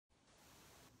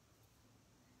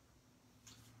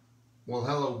Well,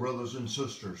 hello, brothers and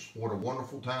sisters. What a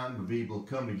wonderful time to be able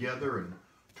to come together and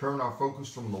turn our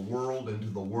focus from the world into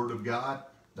the Word of God.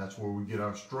 That's where we get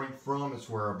our strength from. It's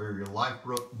where our very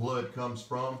lifeblood comes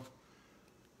from.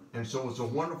 And so it's a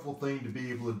wonderful thing to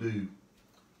be able to do.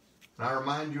 And I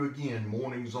remind you again,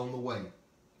 morning's on the way.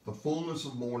 The fullness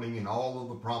of morning and all of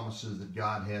the promises that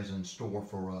God has in store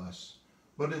for us.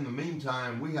 But in the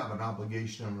meantime, we have an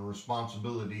obligation and a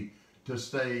responsibility to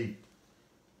stay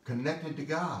connected to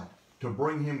God, to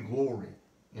bring Him glory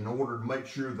in order to make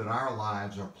sure that our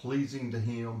lives are pleasing to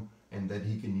Him and that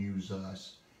He can use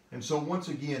us. And so once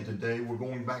again today we're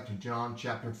going back to John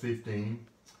chapter 15,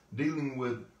 dealing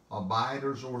with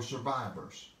abiders or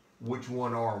survivors. Which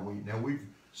one are we? Now we've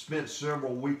spent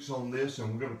several weeks on this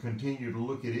and we're going to continue to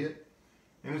look at it.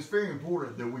 And it's very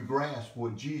important that we grasp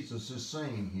what Jesus is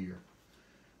saying here.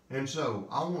 And so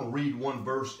I want to read one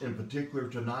verse in particular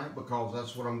tonight because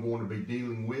that's what I'm going to be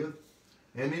dealing with.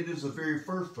 And it is the very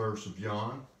first verse of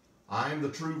John. I am the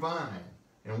true vine.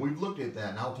 And we've looked at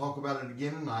that, and I'll talk about it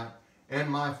again tonight. And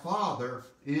my Father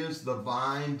is the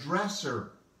vine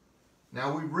dresser.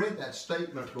 Now, we've read that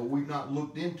statement, but we've not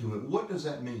looked into it. What does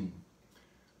that mean?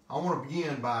 I want to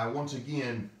begin by, once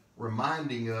again,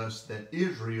 reminding us that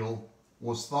Israel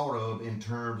was thought of in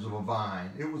terms of a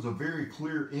vine. It was a very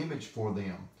clear image for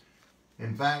them.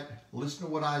 In fact, listen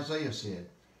to what Isaiah said.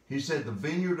 He said, the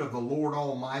vineyard of the Lord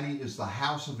Almighty is the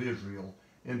house of Israel,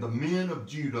 and the men of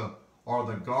Judah are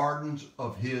the gardens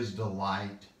of His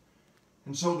delight.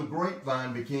 And so the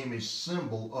grapevine became a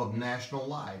symbol of national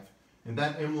life. And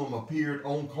that emblem appeared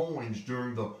on coins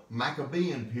during the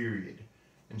Maccabean period.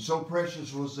 And so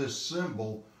precious was this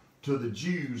symbol to the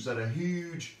Jews that a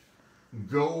huge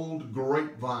gold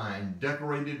grapevine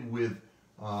decorated with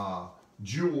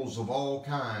jewels of all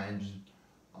kinds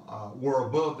were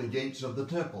above the gates of the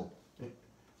temple.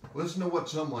 Listen to what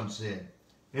someone said.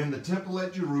 In the temple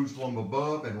at Jerusalem,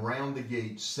 above and round the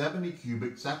gates, 70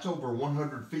 cubits, that's over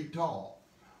 100 feet tall,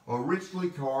 a richly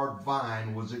carved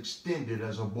vine was extended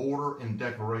as a border and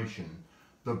decoration.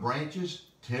 The branches,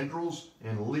 tendrils,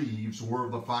 and leaves were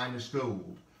of the finest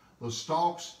gold. The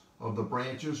stalks of the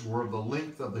branches were of the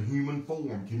length of the human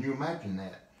form. Can you imagine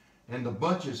that? And the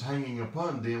bunches hanging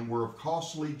upon them were of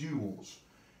costly jewels.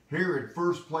 Herod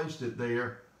first placed it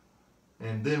there,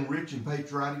 and then rich and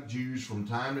patriotic Jews from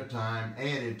time to time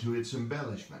added to its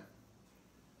embellishment.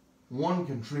 One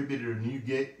contributed a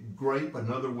new grape,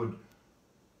 another would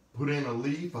put in a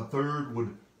leaf, a third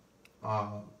would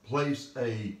place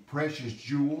a precious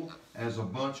jewel as a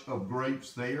bunch of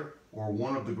grapes there, or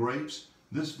one of the grapes.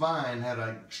 This vine had an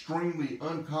extremely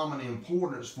uncommon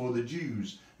importance for the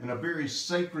Jews and a very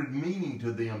sacred meaning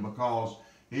to them because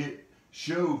it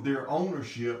showed their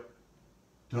ownership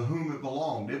to whom it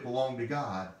belonged. It belonged to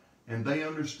God. And they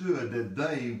understood that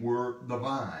they were the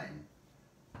vine.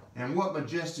 And what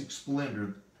majestic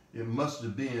splendor it must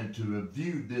have been to have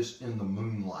viewed this in the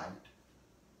moonlight.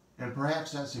 And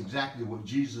perhaps that's exactly what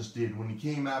Jesus did when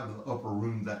He came out of the upper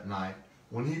room that night.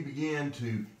 When He began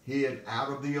to head out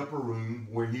of the upper room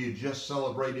where He had just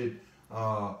celebrated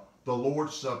the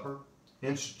Lord's Supper,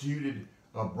 instituted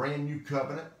a brand new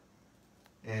covenant,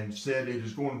 and said it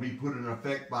is going to be put in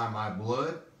effect by my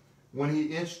blood. When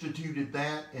He instituted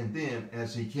that, and then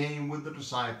as He came with the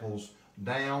disciples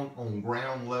down on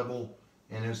ground level,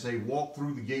 and as they walked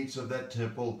through the gates of that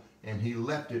temple, and He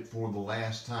left it for the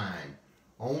last time,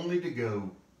 only to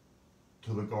go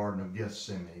to the Garden of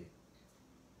Gethsemane.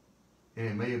 And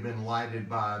it may have been lighted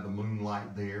by the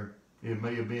moonlight there. It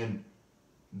may have been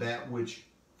that which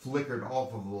flickered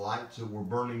off of the lights that were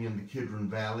burning in the Kidron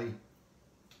Valley.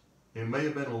 It may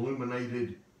have been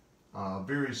illuminated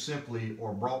very simply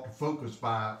or brought to focus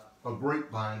by a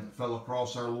grapevine that fell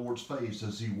across our Lord's face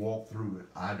as He walked through it.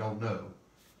 I don't know.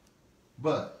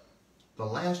 But the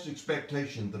last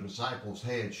expectation the disciples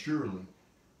had surely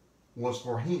was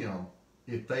for Him,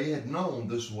 if they had known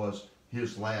this was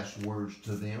His last words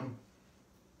to them,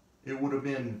 it would have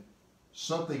been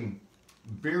something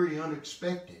very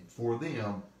unexpected for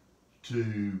them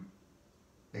to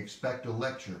expect a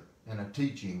lecture and a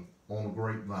teaching on a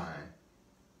grapevine,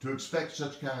 to expect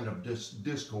such kind of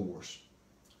discourse.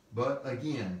 But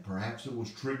again, perhaps it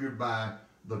was triggered by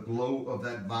the glow of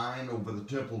that vine over the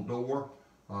temple door,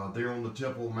 there on the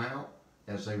Temple Mount,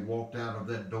 as they walked out of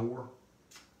that door.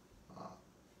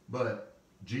 But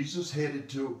Jesus headed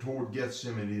toward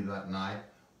Gethsemane that night,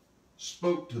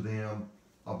 spoke to them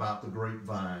about the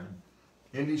grapevine,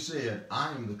 and He said,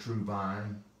 I am the true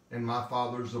vine, and my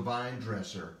Father is the vine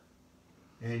dresser,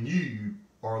 and you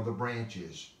are the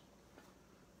branches.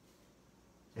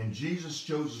 And Jesus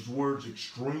chose His words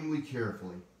extremely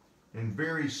carefully and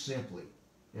very simply.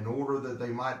 in order that they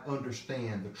might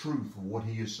understand the truth of what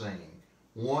he is saying.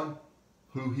 1,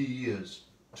 who he is.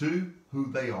 2,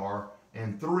 who they are.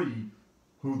 And 3,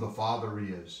 who the Father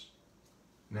is.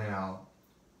 Now,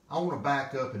 I want to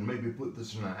back up and maybe put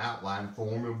this in an outline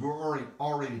form. And we've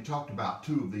already talked about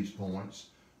 2 of these points.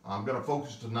 I'm going to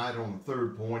focus tonight on the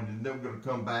 3rd point, and then we're going to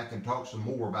come back and talk some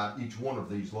more about each one of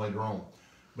these later on.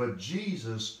 But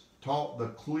Jesus taught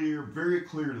very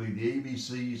clearly the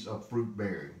ABCs of fruit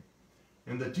bearing.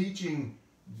 And the teaching,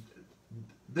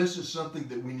 this is something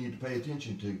that we need to pay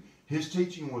attention to. His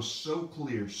teaching was so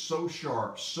clear, so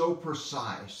sharp, so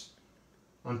precise,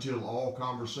 until all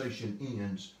conversation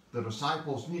ends. The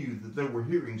disciples knew that they were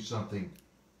hearing something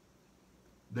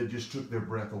that just took their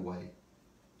breath away.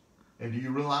 And do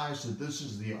you realize that this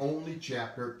is the only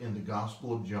chapter in the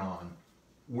Gospel of John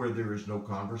where there is no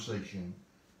conversation?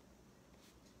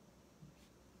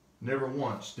 Never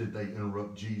once did they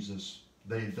interrupt Jesus.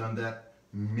 They had done that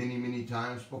many, many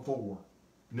times before.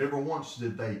 Never once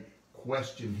did they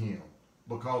question him,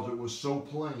 because it was so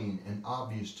plain and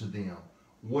obvious to them.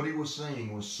 What he was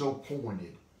saying was so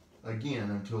pointed, again,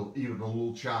 until even a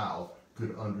little child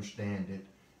could understand it.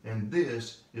 And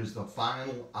this is the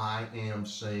final I am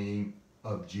saying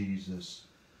of Jesus,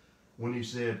 when he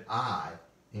said, I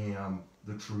am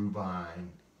the true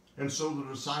vine. And so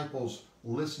the disciples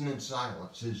listen in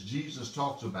silence as Jesus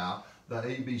talks about the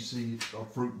ABC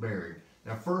of fruit bearing.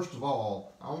 Now, first of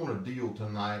all, I want to deal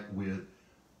tonight with,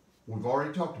 we've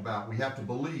already talked about, we have to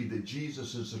believe that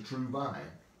Jesus is the true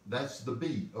vine. That's the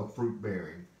B of fruit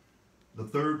bearing. The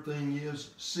 3rd thing is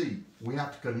C. We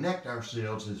have to connect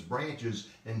ourselves as branches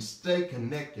and stay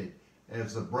connected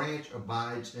as the branch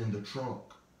abides in the trunk,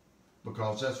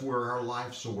 because that's where our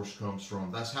life source comes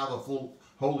from. That's how the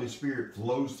Holy Spirit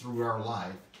flows through our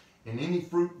life. And any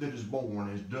fruit that is born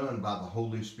is done by the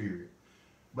Holy Spirit.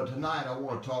 But tonight I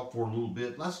want to talk for a little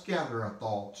bit. Let's gather our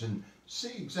thoughts and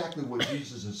see exactly what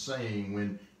Jesus is saying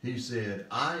when he said,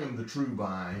 I am the true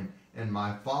vine, and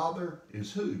my Father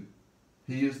is who?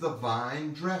 He is the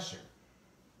vine dresser.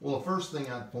 Well, the first thing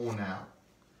I'd point out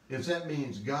is that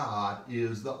means God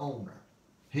is the owner.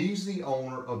 He's the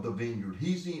owner of the vineyard.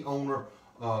 He's the owner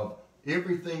of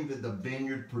everything that the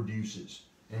vineyard produces.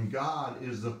 And God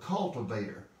is the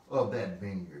cultivator of that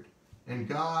vineyard. And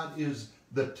God is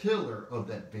the tiller of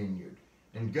that vineyard.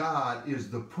 And God is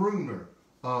the pruner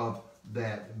of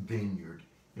that vineyard.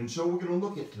 And so we're going to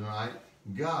look at tonight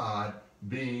God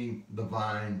being the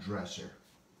vine dresser.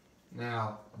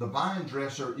 Now, the vine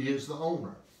dresser is the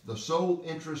owner. The sole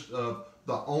interest of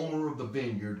the owner of the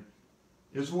vineyard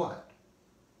is what?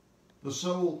 The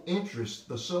sole interest,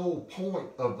 the sole point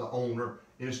of the owner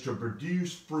is to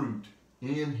produce fruit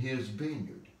in his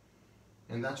vineyard.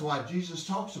 And that's why Jesus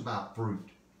talks about fruit.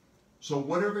 So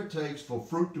whatever it takes for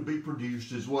fruit to be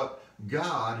produced is what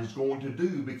God is going to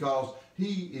do, because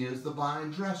he is the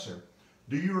vine dresser.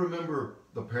 Do you remember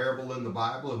the parable in the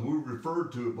Bible? And we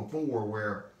referred to it before,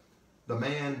 where the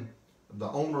man, the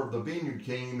owner of the vineyard,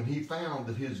 came and he found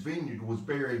that his vineyard was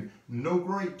bearing no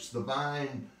grapes. The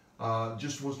vine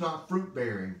just was not fruit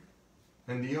bearing.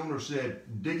 And the owner said,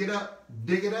 dig it up,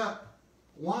 dig it up.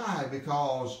 Why?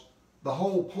 Because the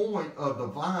whole point of the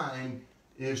vine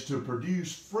is to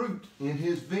produce fruit in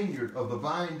his vineyard, of the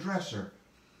vine dresser.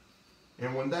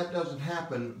 And when that doesn't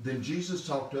happen, then Jesus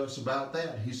talked to us about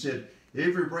that. He said,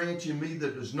 every branch in me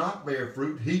that does not bear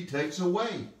fruit, he takes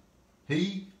away.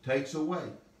 He takes away.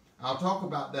 I'll talk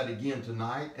about that again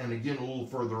tonight and again a little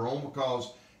further on,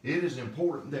 because it is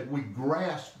important that we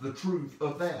grasp the truth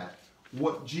of that,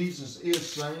 what Jesus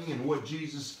is saying and what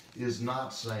Jesus is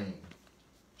not saying.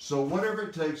 So whatever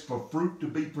it takes for fruit to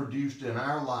be produced in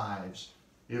our lives,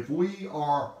 if we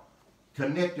are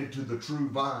connected to the true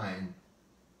vine,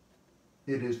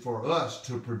 it is for us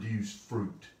to produce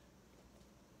fruit.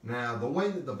 Now, the way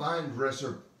that the vine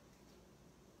dresser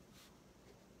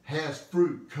has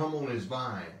fruit come on his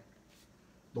vine,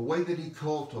 the way that he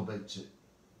cultivates it,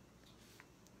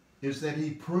 is that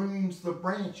he prunes the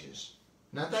branches.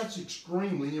 Now, that's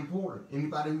extremely important.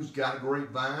 Anybody who's got a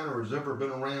grapevine or has ever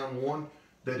been around one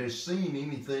that has seen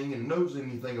anything and knows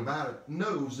anything about it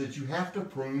knows that you have to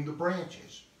prune the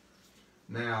branches.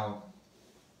 Now,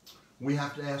 we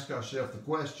have to ask ourselves the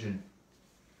question,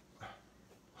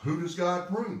 who does God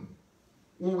prune?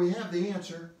 Well, we have the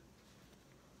answer.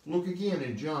 Look again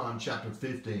in John chapter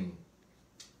 15.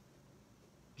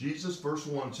 Jesus, verse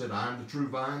 1 said, I am the true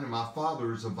vine, and my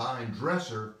Father is a vine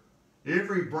dresser.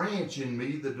 Every branch in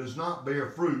me that does not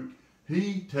bear fruit,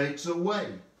 he takes away.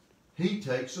 He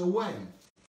takes away.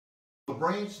 The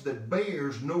branch that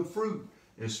bears no fruit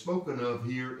is spoken of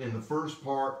here in the first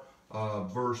part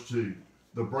of verse 2.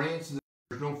 The branch that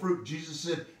no fruit. Jesus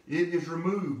said it is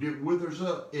removed, it withers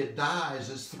up, it dies,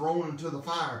 it's thrown into the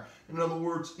fire. In other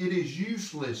words, it is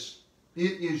useless.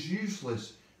 It is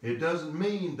useless. It doesn't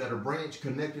mean that a branch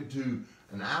connected to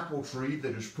an apple tree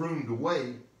that is pruned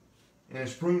away, and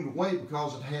it's pruned away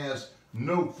because it has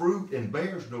no fruit and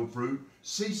bears no fruit,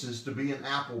 ceases to be an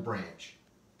apple branch.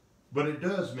 But it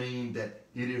does mean that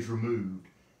it is removed.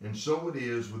 And so it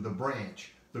is with the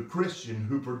branch, the Christian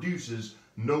who produces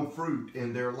no fruit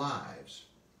in their lives.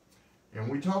 And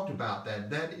we talked about that.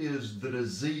 That is the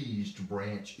diseased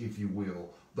branch, if you will,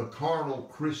 the carnal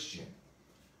Christian.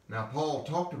 Now, Paul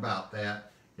talked about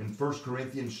that in 1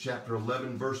 Corinthians chapter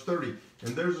 11, verse 30.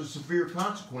 And there's a severe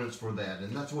consequence for that.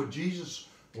 And that's what Jesus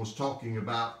was talking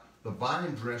about, the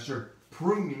vine dresser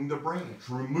pruning the branch,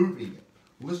 removing it.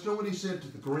 Listen to what he said to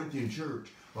the Corinthian church,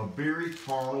 a very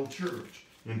carnal church.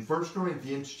 In 1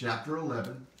 Corinthians chapter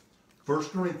 11,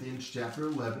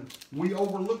 we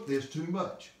overlook this too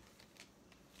much.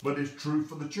 But it's true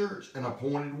for the church, an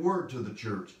appointed word to the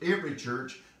church. Every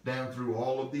church down through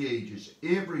all of the ages.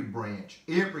 Every branch,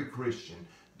 every Christian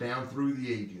down through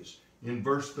the ages. In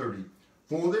verse 30,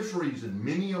 for this reason,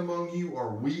 many among you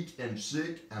are weak and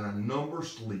sick, and a number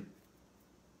sleep.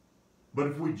 But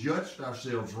if we judged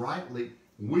ourselves rightly,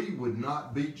 we would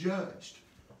not be judged.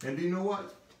 And do you know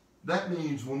what? That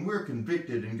means when we're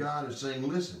convicted and God is saying,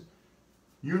 listen,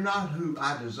 you're not who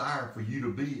I desire for you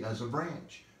to be as a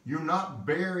branch. You're not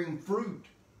bearing fruit.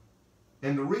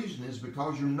 And the reason is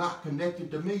because you're not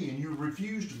connected to me and you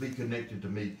refuse to be connected to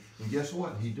me. And guess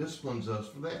what? He disciplines us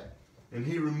for that. And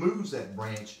he removes that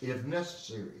branch if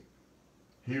necessary.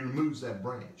 He removes that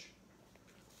branch.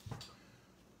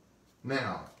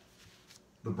 Now,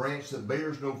 the branch that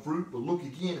bears no fruit, but look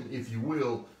again, if you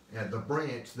will, at the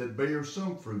branch that bears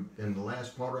some fruit in the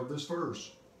last part of this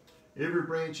verse. Every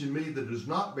branch in me that does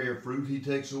not bear fruit, he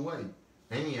takes away.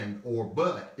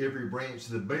 But every branch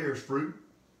that bears fruit,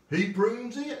 he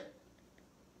prunes it.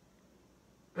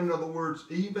 In other words,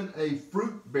 even a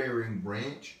fruit-bearing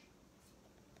branch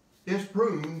is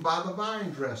pruned by the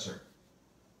vine dresser.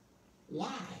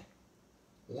 Why?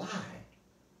 Why?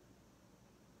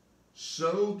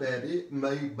 So that it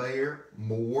may bear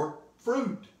more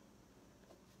fruit.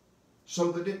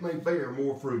 So that it may bear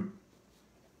more fruit.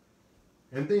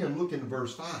 And then look in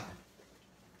verse 5.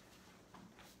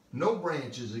 No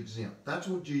branch is exempt. That's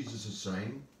what Jesus is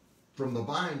saying from the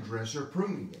vine dresser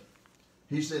pruning it.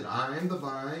 He said, I am the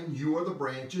vine, you are the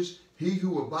branches. He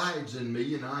who abides in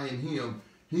me and I in him,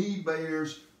 he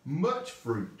bears much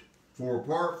fruit. For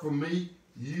apart from me,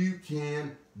 you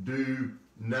can do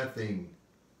nothing.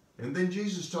 And then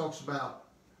Jesus talks about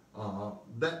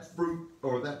that fruit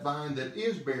or that vine that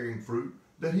is bearing fruit,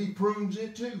 that he prunes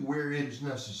it too where it is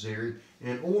necessary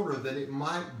in order that it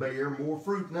might bear more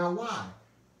fruit. Now why?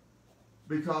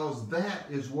 Because that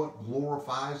is what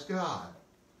glorifies God.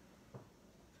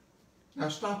 Now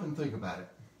stop and think about it.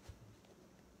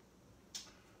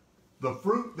 The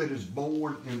fruit that is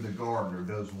born in the gardener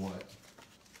does what?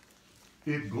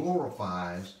 It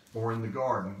glorifies, or in the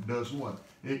garden, does what?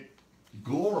 It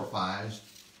glorifies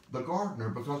the gardener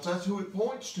because that's who it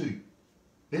points to.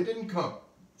 It didn't come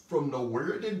from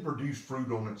nowhere. It didn't produce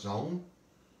fruit on its own.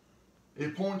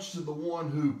 It points to the one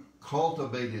who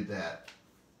cultivated that,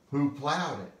 who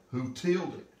plowed it, who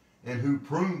tilled it, and who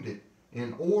pruned it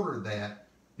in order that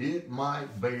it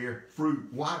might bear fruit.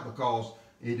 Why? Because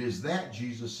it is that,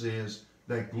 Jesus says,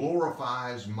 that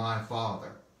glorifies my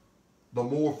Father. The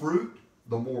more fruit,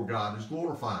 the more God is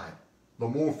glorified. The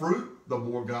more fruit, the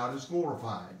more God is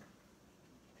glorified.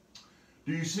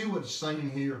 Do you see what it's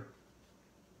saying here?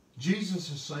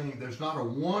 Jesus is saying there's not a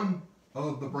one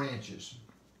of the branches.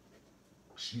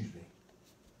 Excuse me.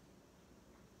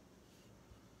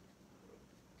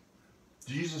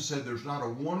 Jesus said there's not a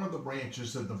one of the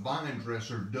branches that the vine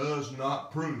dresser does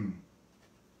not prune.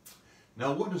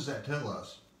 Now what does that tell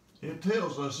us? It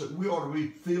tells us that we ought to be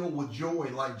filled with joy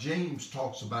like James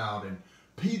talks about and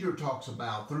Peter talks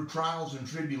about through trials and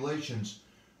tribulations.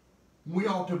 We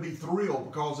ought to be thrilled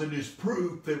because it is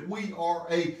proof that we are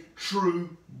a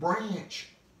true branch.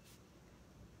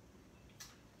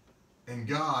 And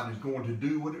God is going to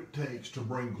do what it takes to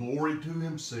bring glory to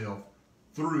himself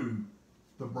through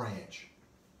the branch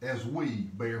as we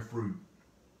bear fruit.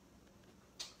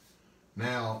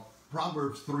 Now,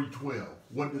 Proverbs 3:12,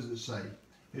 what does it say?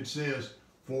 It says,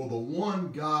 for the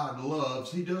one God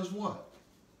loves, he does what?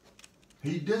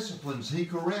 He disciplines, he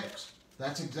corrects.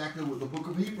 That's exactly what the book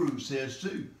of Hebrews says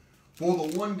too. For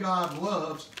the one God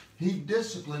loves, he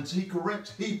disciplines, he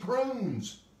corrects, he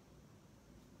prunes.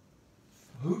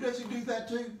 Who does he do that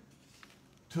to?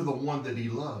 To the one that he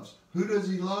loves. Who does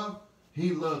he love?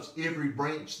 He loves every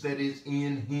branch that is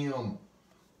in him.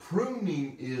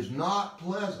 Pruning is not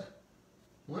pleasant.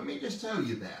 Let me just tell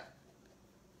you that.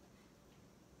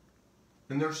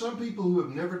 And there are some people who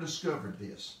have never discovered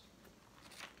this.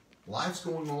 Life's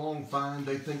going along fine.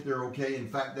 They think they're okay. In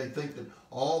fact, they think that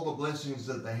all the blessings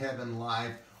that they have in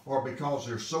life are because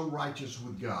they're so righteous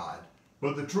with God.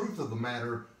 But the truth of the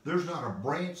matter, there's not a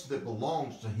branch that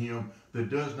belongs to him that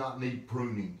does not need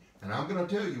pruning. And I'm going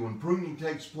to tell you, when pruning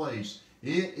takes place,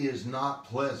 it is not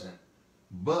pleasant,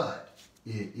 but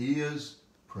it is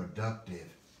productive.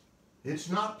 It's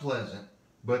not pleasant,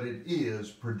 but it is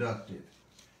productive.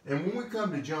 And when we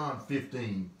come to John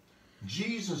 15,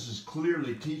 Jesus is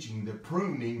clearly teaching that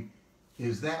pruning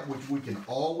is that which we can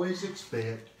always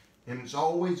expect, and it's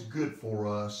always good for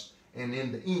us, and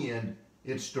in the end,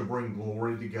 it's to bring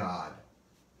glory to God.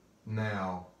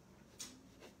 Now,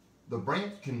 the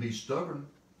branch can be stubborn,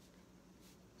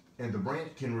 and the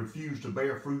branch can refuse to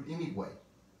bear fruit anyway.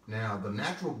 Now, the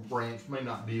natural branch may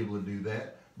not be able to do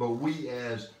that, but we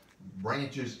as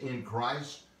branches in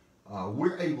Christ,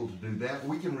 we're able to do that.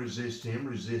 We can resist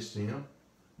him.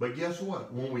 But guess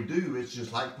what? When we do, it's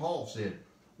just like Paul said,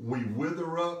 we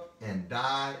wither up and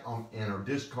die and are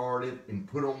discarded and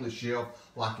put on the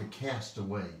shelf like a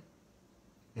castaway.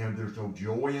 And there's no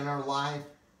joy in our life.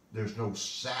 There's no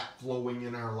sap flowing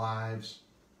in our lives.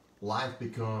 Life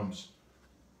becomes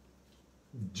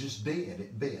just dead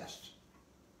at best.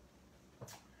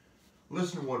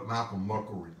 Listen to what Malcolm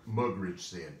Muggeridge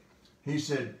said. He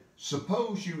said,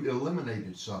 suppose you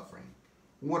eliminated suffering.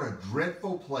 What a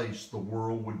dreadful place the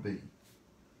world would be.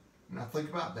 Now think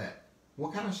about that.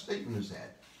 What kind of statement is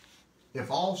that? If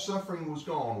all suffering was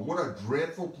gone, what a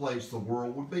dreadful place the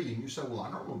world would be. And you say, well,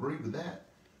 I don't agree with that.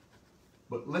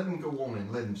 But let him go on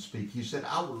and let him speak. He said,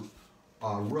 I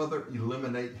would rather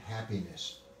eliminate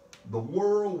happiness. The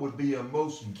world would be a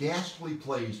most ghastly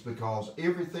place because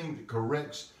everything that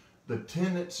corrects the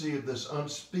tendency of this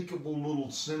unspeakable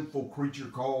little sinful creature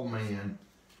called man,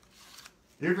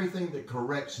 everything that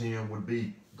corrects him would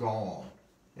be gone.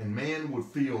 And man would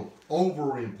feel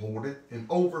over-important and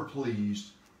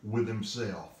over-pleased with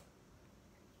himself.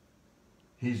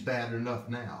 He's bad enough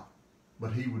now,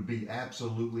 but he would be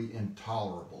absolutely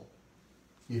intolerable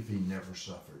if he never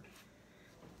suffered.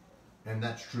 And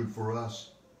that's true for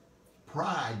us.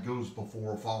 Pride goes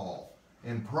before a fall.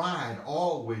 And pride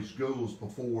always goes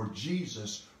before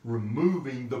Jesus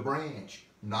removing the branch.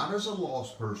 Not as a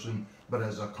lost person, but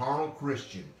as a carnal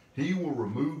Christian. He will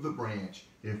remove the branch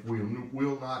if we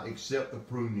will not accept the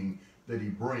pruning that he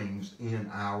brings in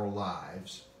our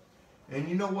lives. And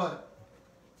you know what?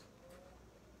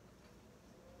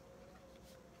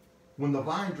 When the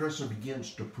vine dresser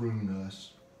begins to prune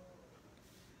us,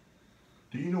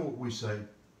 do you know what we say?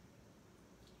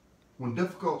 When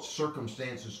difficult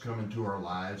circumstances come into our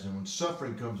lives and when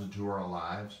suffering comes into our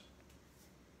lives,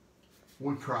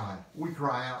 we cry. We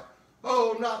cry out,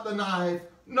 oh, not the knife,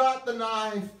 not the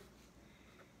knife.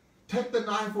 Take the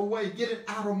knife away, get it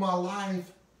out of my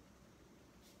life.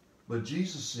 But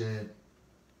Jesus said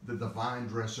that the vine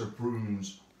dresser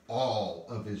prunes all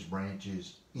of his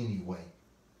branches anyway.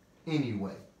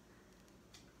 Anyway.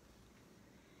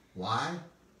 Why?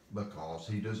 Because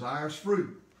he desires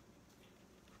fruit.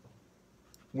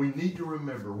 We need to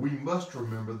remember, we must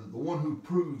remember that the one who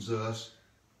prunes us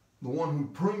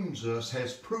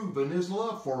has proven his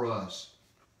love for us.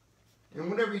 And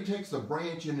whenever he takes the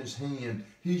branch in his hand,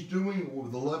 he's doing it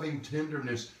with loving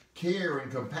tenderness, care,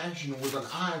 and compassion with an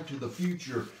eye to the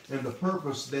future and the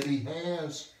purpose that he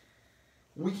has.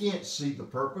 We can't see the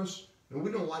purpose, and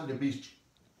we don't like to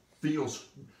feel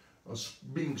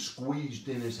being squeezed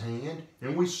in his hand,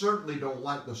 and we certainly don't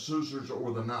like the scissors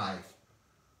or the knife.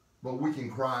 But we can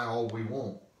cry all we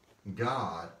want.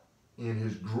 God, in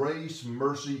his grace,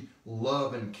 mercy,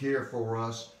 love, and care for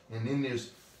us, and in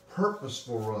his purpose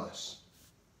for us,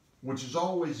 which is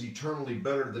always eternally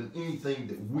better than anything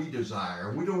that we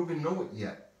desire. We don't even know it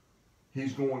yet.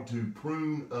 He's going to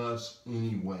prune us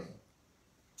anyway.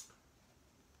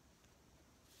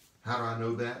 How do I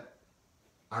know that?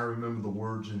 I remember the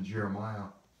words in Jeremiah.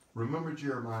 Remember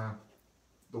Jeremiah,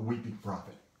 the weeping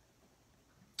prophet.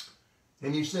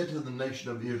 And he said to the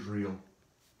nation of Israel,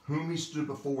 whom he stood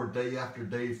before day after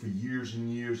day for years and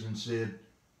years, and said,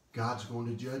 God's going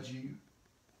to judge you.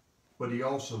 But he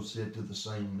also said to the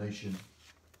same nation,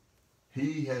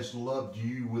 he has loved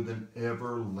you with an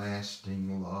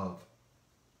everlasting love.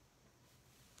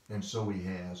 And so he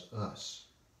has us.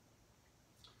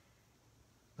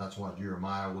 That's why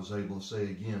Jeremiah was able to say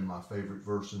again, my favorite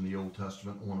verse in the Old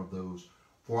Testament, one of those,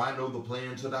 for I know the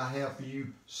plans that I have for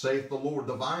you, saith the Lord,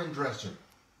 the vine dresser,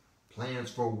 plans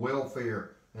for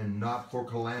welfare, and not for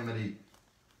calamity,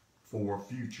 for a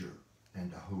future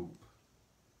and a hope.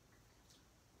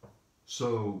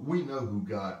 So we know who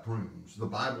God prunes. The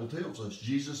Bible tells us,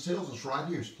 Jesus tells us right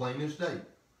here, it's plain as day.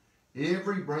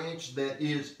 Every branch that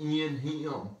is in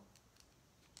him,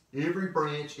 every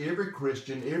branch, every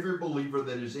Christian, every believer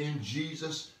that is in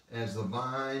Jesus as the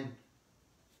vine,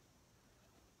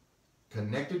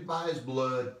 connected by his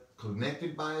blood,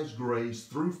 connected by his grace,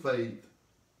 through faith,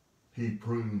 he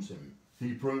prunes him.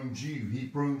 He prunes you. He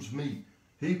prunes me.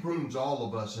 He prunes all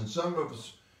of us. And some of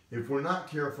us, if we're not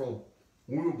careful,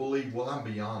 we will believe, well, I'm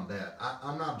beyond that.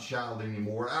 I'm not a child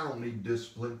anymore. I don't need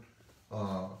discipline.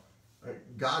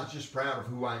 God's just proud of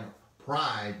who I am.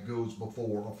 Pride goes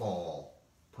before a fall.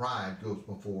 Pride goes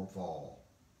before a fall.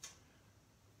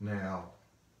 Now,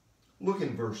 look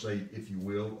in verse 8, if you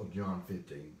will, of John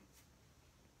 15.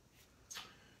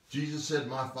 Jesus said,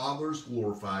 my Father is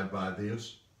glorified by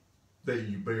this, that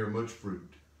you bear much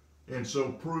fruit, and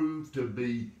so prove to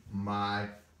be my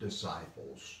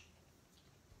disciples.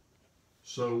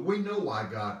 So we know why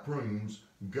God prunes.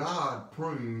 God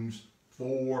prunes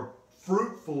for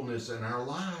fruitfulness in our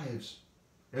lives.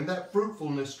 And that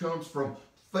fruitfulness comes from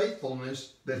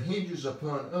faithfulness that hinges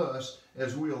upon us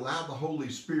as we allow the Holy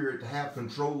Spirit to have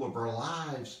control of our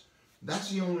lives. That's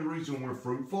the only reason we're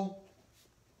fruitful.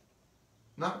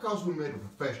 Not because we made a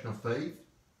profession of faith,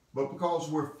 but because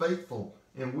we're faithful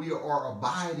and we are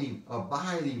abiding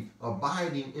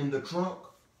in the trunk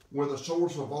where the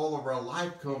source of all of our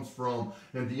life comes from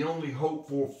and the only hope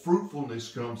for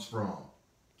fruitfulness comes from.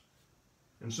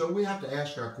 And so we have to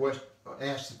ask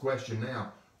the question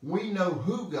now. We know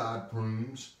who God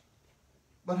prunes,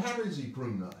 but how does he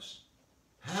prune us?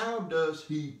 How does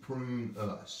he prune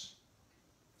us?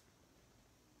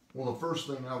 Well, the first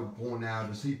thing I would point out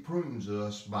is he prunes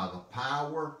us by the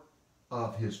power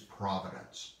of his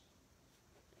providence.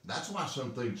 That's why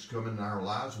some things come into our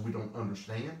lives we don't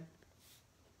understand.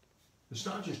 It's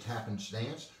not just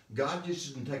happenstance. God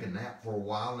just didn't take a nap for a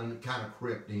while and it kind of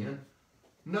crept in.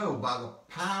 No, by the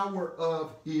power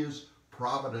of his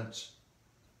providence.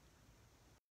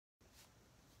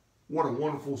 What a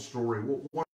wonderful story.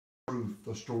 What truth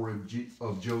the story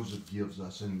of Joseph gives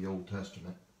us in the Old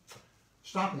Testament.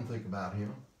 Stop and think about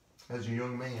him as a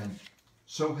young man,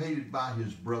 so hated by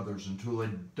his brothers until they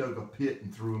dug a pit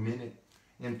and threw him in it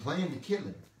and planned to kill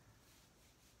him.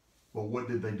 But what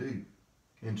did they do?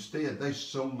 Instead, they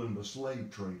sold him to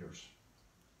slave traders,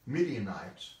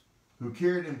 Midianites, who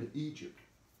carried him to Egypt.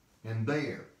 And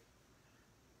there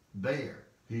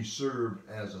he served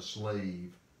as a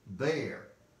slave. There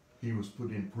he was put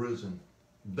in prison.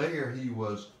 There he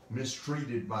was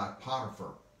mistreated by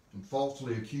Potiphar and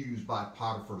falsely accused by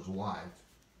Potiphar's wife.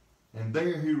 And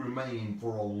there he remained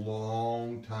for a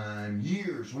long time,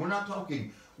 years. We're not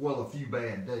talking, well, a few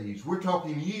bad days. We're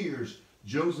talking years.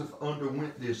 Joseph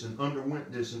underwent this and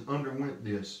underwent this and underwent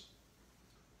this.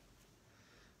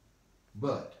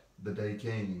 But the day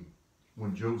came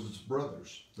when Joseph's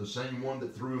brothers, the same one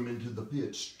that threw him into the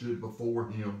pit, stood before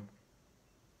him.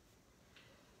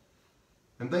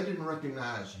 And they didn't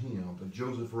recognize him, but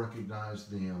Joseph recognized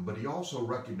them. But he also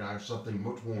recognized something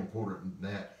much more important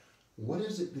than that. What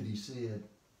is it that he said?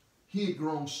 He had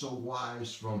grown so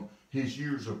wise from his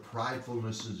years of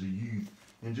pridefulness as a youth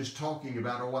and just talking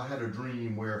about, oh, I had a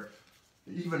dream where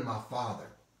even my father,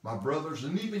 my brothers,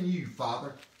 and even you,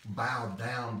 Father, bowed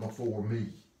down before me.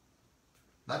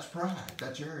 That's pride.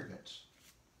 That's arrogance.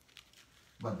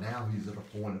 But now he's at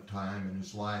a point of time in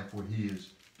his life where he has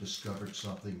discovered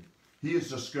something. He has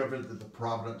discovered that the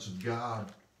providence of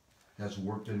God has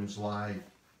worked in his life.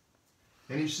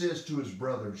 And he says to his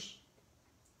brothers,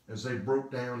 as they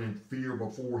broke down in fear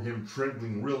before him,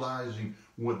 trembling, realizing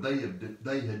what they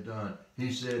had done,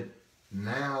 he said,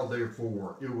 now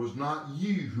therefore, it was not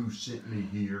you who sent me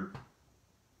here,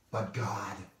 but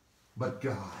God. But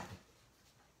God.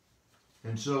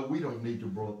 And so we don't need to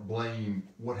blame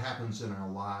what happens in our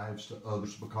lives to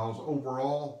others, because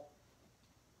overall,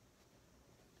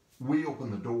 we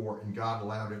opened the door and God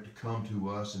allowed it to come to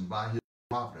us, and by his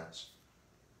providence,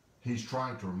 he's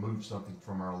trying to remove something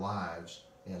from our lives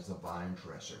as the vine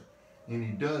dresser. And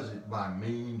he does it by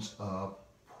means of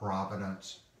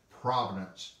providence.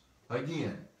 Providence.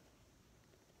 Again,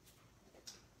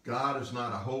 God is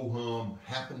not a ho-hum,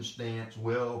 happenstance,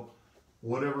 well,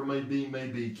 whatever may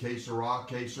be, que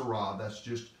sera, that's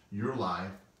just your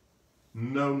life.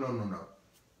 No, no, no, no.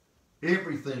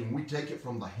 Everything, we take it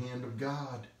from the hand of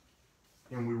God.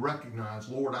 And we recognize,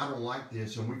 Lord, I don't like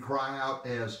this. And we cry out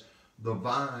as the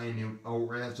vine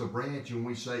or as a branch, and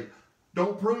we say,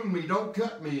 don't prune me, don't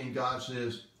cut me. And God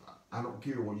says, I don't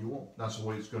care what you want. That's the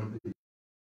way it's going to be.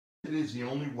 it is the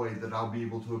only way that I'll be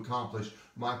able to accomplish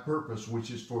my purpose,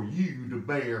 which is for you to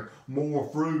bear more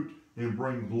fruit and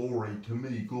bring glory to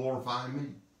me, glorify me.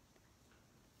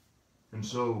 And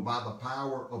so by the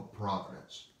power of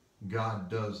providence, God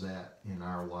does that in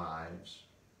our lives.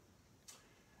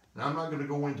 Now, I'm not going to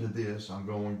go into this. I'm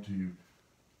going to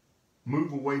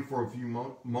move away for a few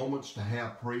moments to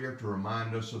have prayer to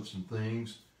remind us of some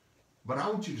things. But I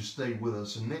want you to stay with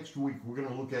us. And next week, we're going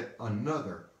to look at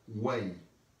another way.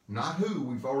 Not who.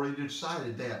 We've already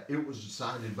decided that. It was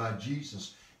decided by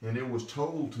Jesus. And it was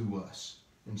told to us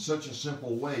in such a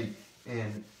simple way.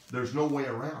 And there's no way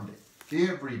around it.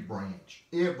 Every branch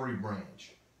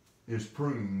is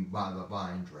pruned by the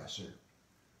vine dresser.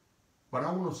 But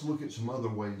I want us to look at some other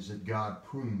ways that God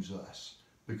prunes us,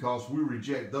 because we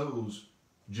reject those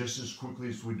just as quickly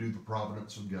as we do the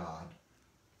providence of God.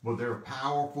 But they're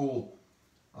powerful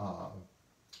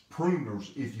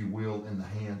pruners, if you will, in the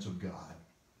hands of God.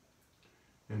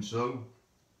 And so,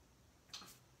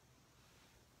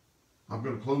 I'm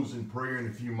going to close in prayer in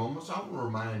a few moments. I want to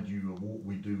remind you of what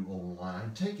we do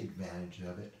online. Take advantage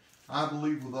of it. I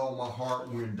believe with all my heart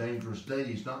we're in dangerous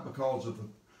days, not because of the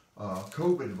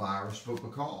COVID virus, but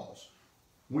because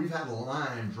we've had a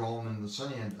line drawn in the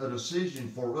sand, a decision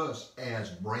for us as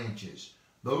branches.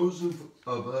 Those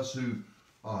of us who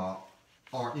are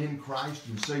in Christ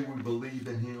and say we believe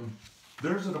in Him,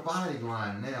 there's a dividing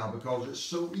line now because it's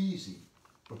so easy.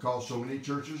 Because so many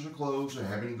churches are closed, they're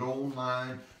having to go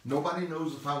online. Nobody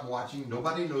knows if I'm watching.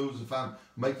 Nobody knows if I'm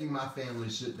making my family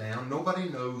sit down. Nobody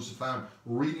knows if I'm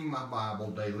reading my Bible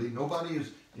daily. Nobody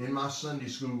is in my Sunday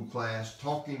school class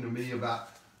talking to me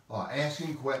about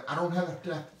asking questions. I don't have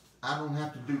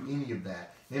to do any of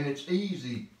that. And it's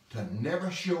easy to never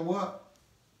show up.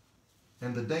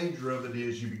 And the danger of it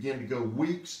is you begin to go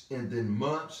weeks and then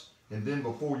months. And then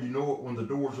before you know it, when the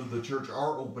doors of the church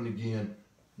are open again,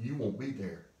 you won't be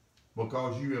there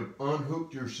because you have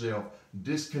unhooked yourself,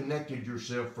 disconnected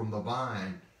yourself from the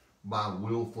vine by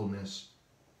willfulness.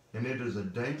 And it is a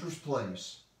dangerous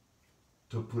place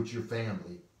to put your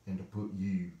family and to put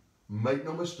you. Make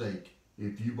no mistake,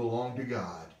 if you belong to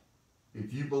God,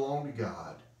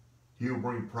 He'll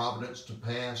bring providence to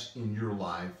pass in your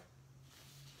life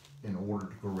in order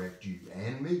to correct you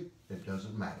and me. It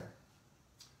doesn't matter.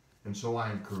 And so I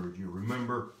encourage you,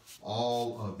 remember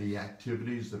all of the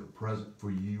activities that are present for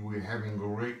you. We're having a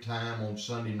great time on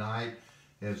Sunday night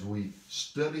as we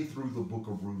study through the book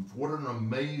of Ruth. What an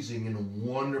amazing and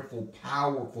wonderful,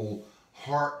 powerful,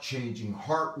 heart-changing,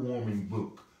 heartwarming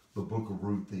book the book of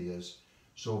Ruth is.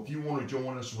 So if you want to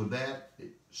join us with that,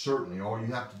 certainly all you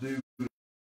have to do is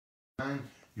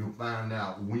you'll find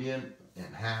out when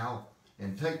and how,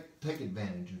 and take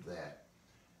advantage of that.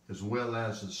 As well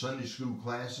as the Sunday school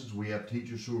classes, we have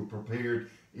teachers who are prepared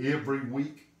every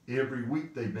week. Every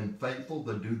week they've been faithful,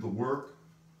 they do the work.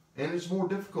 And it's more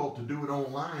difficult to do it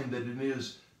online than it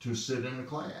is to sit in a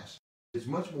class. It's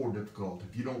much more difficult.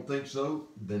 If you don't think so,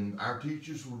 then our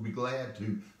teachers would be glad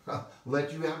to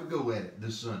let you have a go at it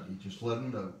this Sunday. Just let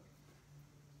them know.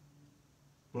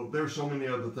 But there's so many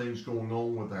other things going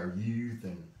on with our youth,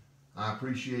 and I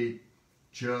appreciate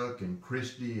Chuck and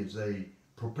Christy as they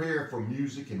prepare for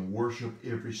music and worship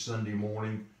every Sunday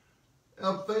morning.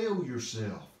 Avail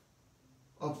yourself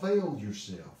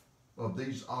of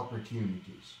these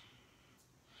opportunities.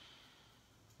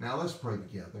 Now let's pray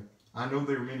together. I know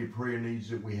there are many prayer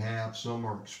needs that we have. Some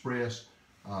are expressed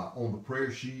on the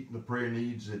prayer sheet, the prayer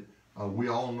needs that we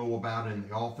all know about in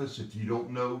the office. If you don't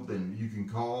know, then you can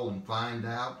call and find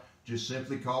out. Just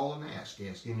simply call and ask.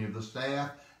 Ask any of the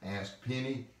staff. Ask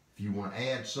Penny if you want to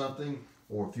add something,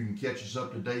 or if you can catch us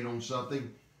up to date on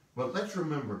something. But let's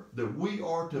remember that we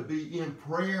are to be in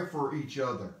prayer for each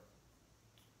other.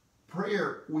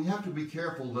 Prayer, we have to be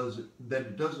careful that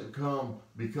it doesn't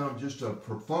become just a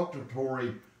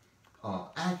perfunctory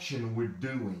action we're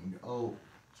doing. Oh,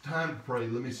 it's time to pray.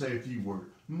 Let me say a few words.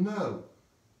 No,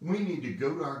 we need to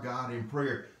go to our God in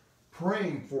prayer,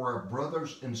 praying for our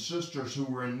brothers and sisters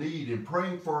who are in need, and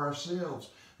praying for ourselves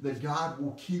that God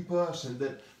will keep us and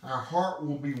that our heart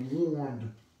will be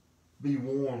warmed.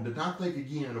 And I think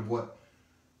again of what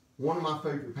one of my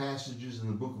favorite passages in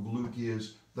the book of Luke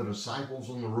is, the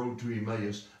disciples on the road to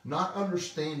Emmaus, not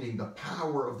understanding the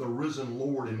power of the risen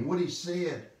Lord and what He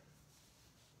said.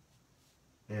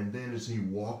 And then as He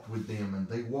walked with them and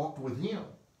they walked with Him,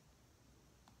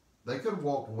 they could have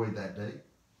walked away that day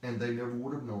and they never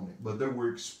would have known it, but they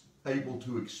were able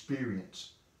to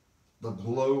experience the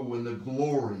glow and the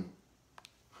glory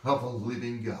of a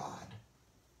living God.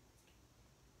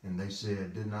 And they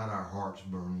said, did not our hearts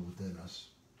burn within us?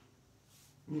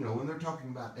 You know, when they're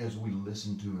talking about as we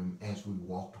listened to Him, as we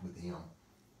walked with Him.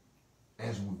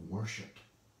 as we worshiped.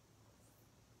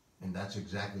 And that's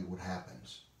exactly what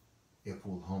happens if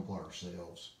we'll humble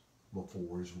ourselves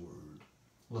before His Word.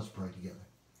 Let's pray together.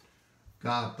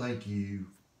 God, thank you.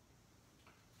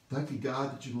 Thank you,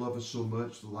 God, that you love us so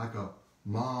much, like a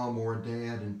mom or a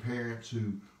dad and parents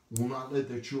who will not let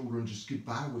their children just get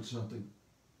by with something.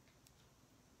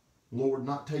 Lord,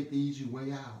 not take the easy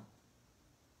way out.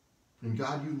 And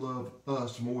God, you love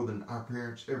us more than our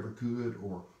parents ever could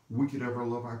or we could ever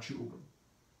love our children.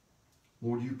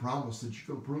 Lord, you promised that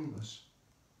you're going to prune us.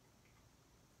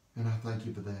 And I thank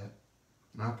you for that.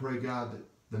 And I pray, God, that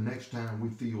the next time we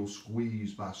feel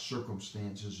squeezed by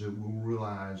circumstances, that we'll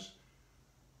realize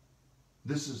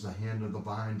this is the hand of the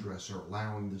vine dresser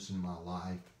allowing this in my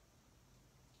life.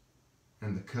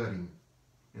 And the cutting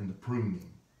and the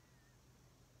pruning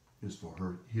is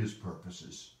for His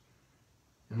purposes.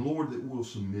 And Lord, that we'll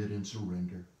submit and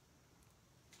surrender.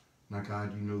 Now,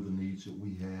 God, you know the needs that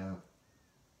we have.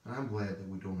 And I'm glad that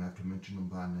we don't have to mention them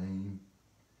by name.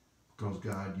 Because,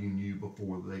 God, you knew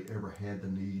before they ever had the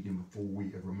need and before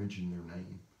we ever mentioned their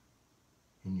name.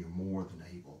 And you're more than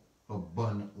able,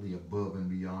 abundantly above and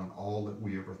beyond all that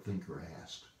we ever think or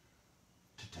ask,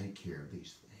 to take care of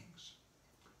these things.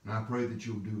 And I pray that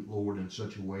you'll do it, Lord, in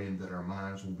such a way and that our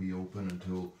minds will be open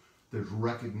until there's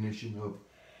recognition of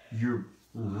your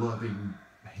loving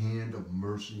hand of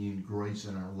mercy and grace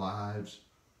in our lives.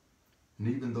 And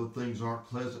even though things aren't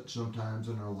pleasant sometimes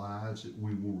in our lives, that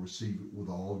we will receive it with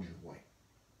all joy,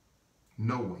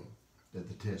 knowing that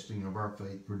the testing of our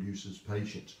faith produces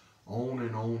patience on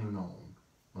and on and on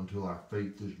until our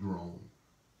faith is grown.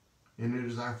 And it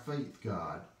is our faith,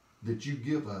 God, that you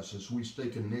give us as we stay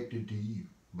connected to you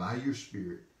by your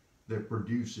Spirit that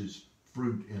produces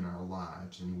fruit in our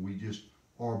lives. And we just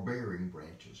are bearing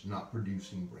branches, not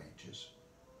producing branches.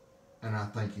 And I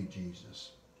thank you,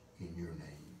 Jesus, in your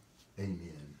name.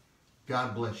 Amen.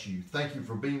 God bless you. Thank you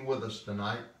for being with us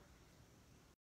tonight.